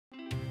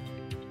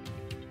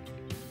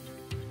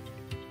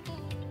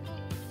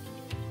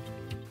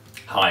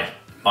Hi,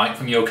 Mike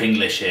from York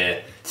English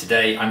here.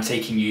 Today I'm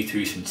taking you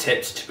through some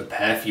tips to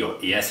prepare for your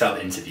ESL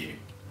interview.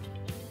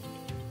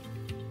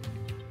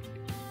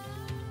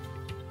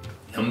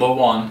 Number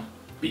 1,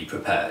 be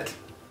prepared.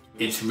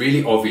 It's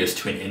really obvious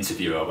to an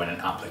interviewer when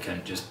an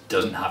applicant just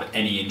doesn't have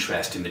any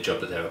interest in the job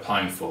that they're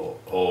applying for,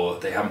 or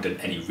they haven't done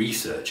any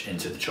research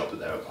into the job that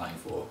they're applying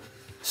for.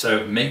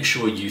 So make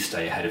sure you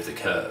stay ahead of the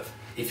curve.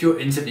 If your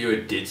interviewer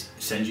did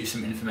send you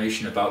some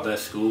information about their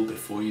school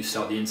before you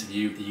start the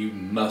interview, you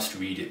must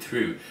read it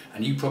through,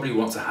 and you probably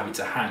want to have it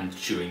to hand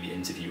during the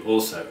interview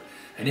also.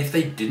 And if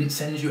they didn't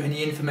send you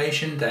any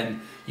information,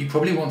 then you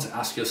probably want to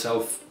ask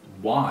yourself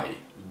why.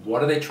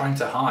 What are they trying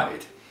to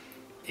hide?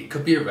 It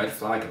could be a red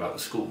flag about the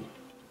school.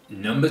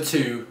 Number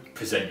 2,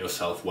 present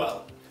yourself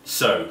well.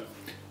 So,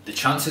 the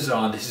chances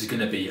are this is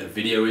going to be a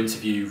video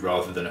interview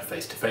rather than a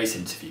face-to-face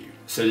interview.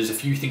 So there's a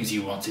few things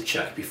you want to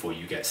check before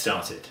you get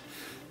started.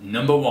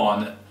 Number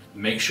 1,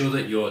 make sure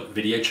that your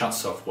video chat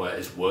software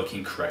is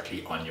working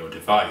correctly on your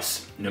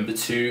device. Number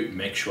 2,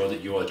 make sure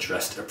that you are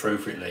dressed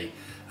appropriately.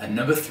 And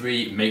number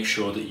 3, make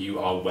sure that you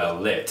are well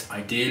lit.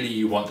 Ideally,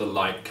 you want the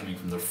light coming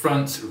from the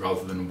front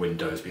rather than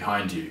windows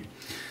behind you.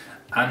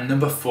 And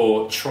number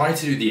 4, try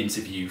to do the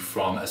interview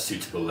from a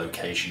suitable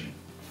location,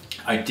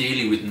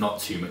 ideally with not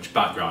too much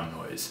background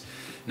noise.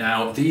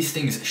 Now, these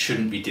things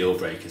shouldn't be deal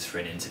breakers for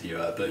an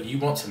interviewer, but you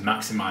want to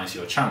maximize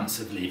your chance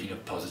of leaving a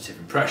positive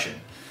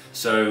impression.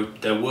 So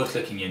they're worth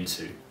looking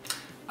into.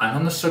 And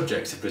on the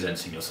subject of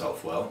presenting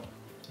yourself well,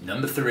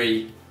 number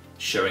 3,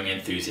 showing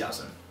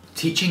enthusiasm.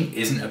 Teaching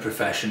isn't a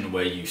profession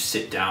where you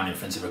sit down in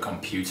front of a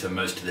computer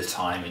most of the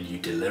time and you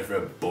deliver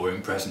a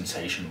boring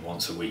presentation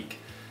once a week.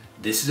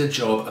 This is a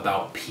job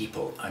about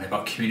people and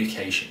about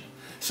communication.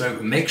 So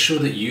make sure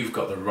that you've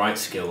got the right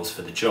skills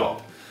for the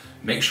job.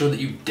 Make sure that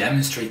you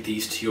demonstrate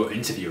these to your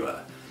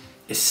interviewer,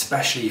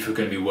 especially if you're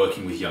going to be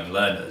working with young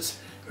learners.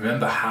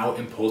 Remember how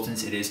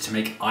important it is to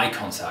make eye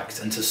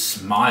contact and to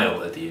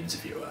smile at the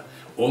interviewer.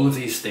 All of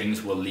these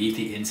things will leave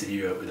the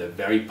interviewer with a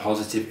very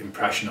positive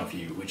impression of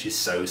you, which is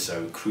so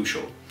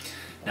crucial.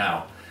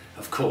 Now,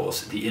 of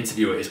course, the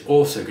interviewer is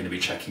also going to be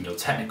checking your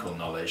technical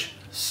knowledge.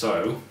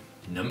 So,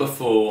 number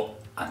 4,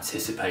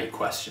 anticipate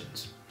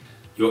questions.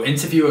 Your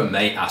interviewer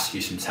may ask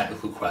you some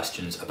technical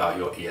questions about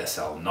your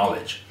ESL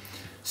knowledge.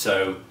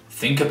 So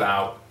think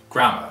about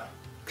grammar,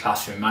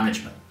 classroom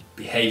management,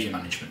 behaviour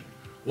management.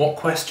 What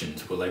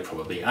questions will they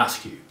probably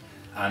ask you?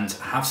 And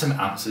have some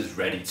answers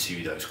ready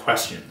to those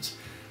questions.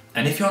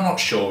 And if you're not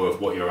sure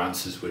of what your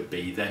answers would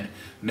be, then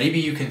maybe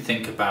you can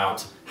think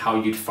about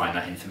how you'd find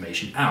that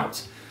information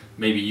out.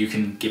 Maybe you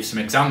can give some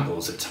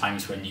examples of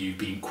times when you've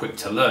been quick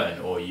to learn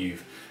or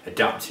you've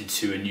adapted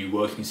to a new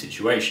working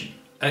situation.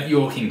 At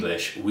York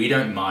English, we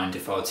don't mind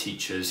if our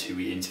teachers who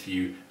we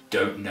interview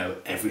don't know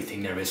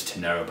everything there is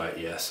to know about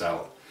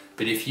ESL.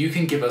 But if you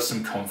can give us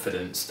some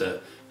confidence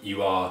that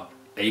you are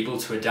able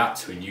to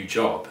adapt to a new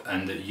job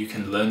and that you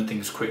can learn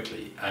things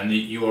quickly and that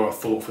you are a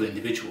thoughtful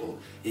individual,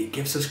 it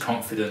gives us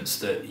confidence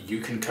that you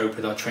can cope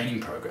with our training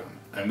program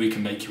and we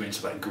can make you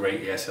into that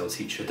great ESL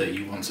teacher that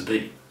you want to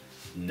be.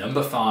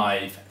 Number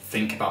 5,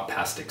 think about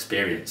past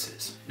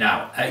experiences.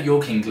 Now, at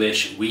York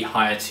English, we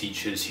hire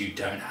teachers who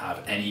don't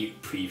have any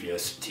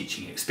previous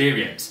teaching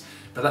experience,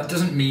 but that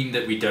doesn't mean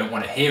that we don't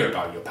want to hear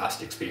about your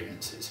past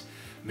experiences.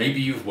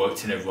 Maybe you've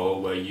worked in a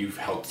role where you've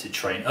helped to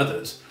train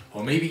others,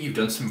 or maybe you've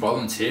done some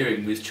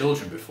volunteering with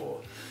children before.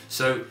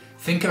 So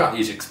think about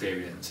these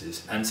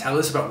experiences and tell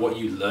us about what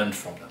you learned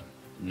from them.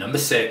 Number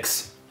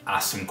 6,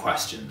 ask some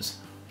questions.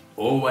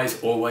 Always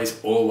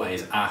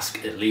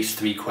ask at least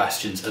 3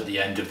 questions at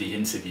the end of the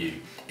interview.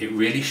 It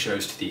really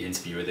shows to the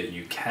interviewer that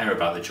you care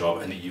about the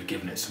job and that you've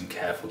given it some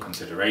careful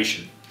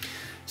consideration.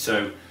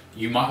 So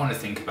you might want to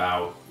think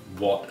about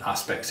what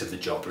aspects of the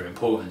job are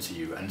important to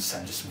you and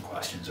send us some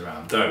questions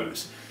around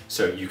those.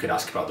 So you could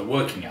ask about the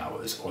working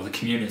hours or the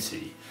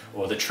community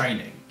or the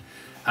training.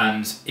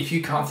 And if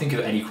you can't think of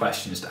any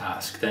questions to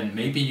ask, then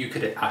maybe you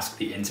could ask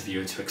the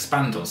interviewer to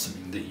expand on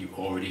something that you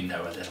already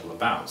know a little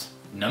about.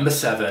 Number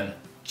 7,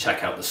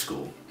 check out the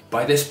school.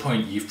 By this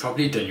point, you've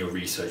probably done your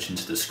research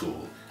into the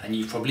school and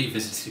you've probably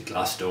visited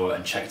Glassdoor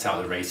and checked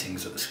out the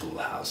ratings that the school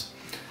has.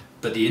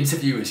 But the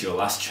interview is your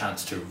last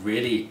chance to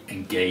really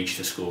engage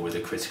the school with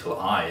a critical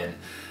eye and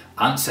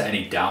answer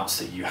any doubts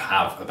that you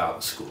have about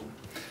the school.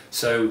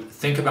 So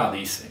think about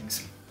these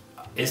things.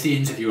 Is the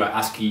interviewer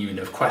asking you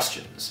enough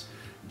questions?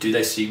 Do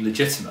they seem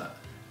legitimate?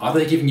 Are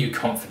they giving you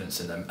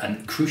confidence in them?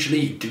 And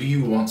crucially, do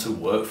you want to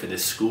work for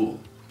this school?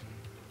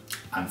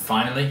 And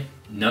finally,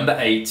 number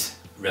 8,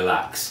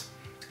 relax.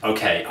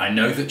 Okay, I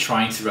know that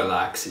trying to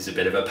relax is a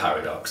bit of a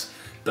paradox,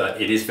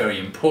 but it is very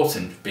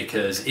important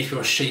because if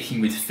you're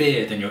shaking with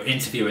fear, then your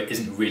interviewer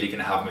isn't really going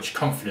to have much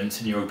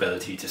confidence in your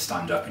ability to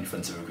stand up in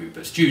front of a group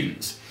of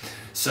students.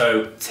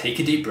 So take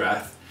a deep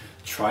breath,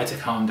 try to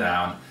calm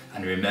down,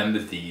 and remember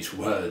these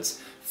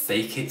words: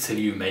 fake it till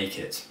you make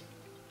it.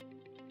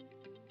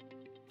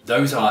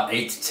 Those are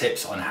 8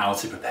 tips on how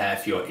to prepare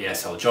for your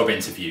ESL job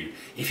interview.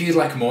 If you'd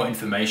like more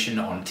information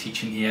on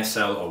teaching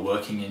ESL or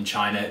working in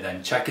China,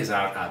 then check us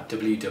out at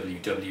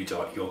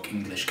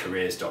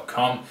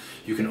www.yorkenglishcareers.com.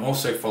 You can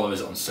also follow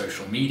us on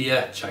social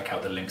media, check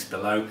out the links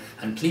below,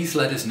 and please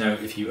let us know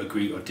if you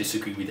agree or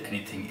disagree with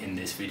anything in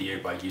this video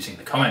by using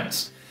the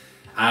comments.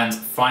 And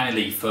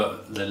finally, for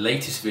the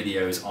latest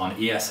videos on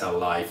ESL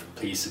Live,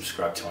 please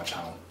subscribe to our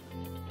channel.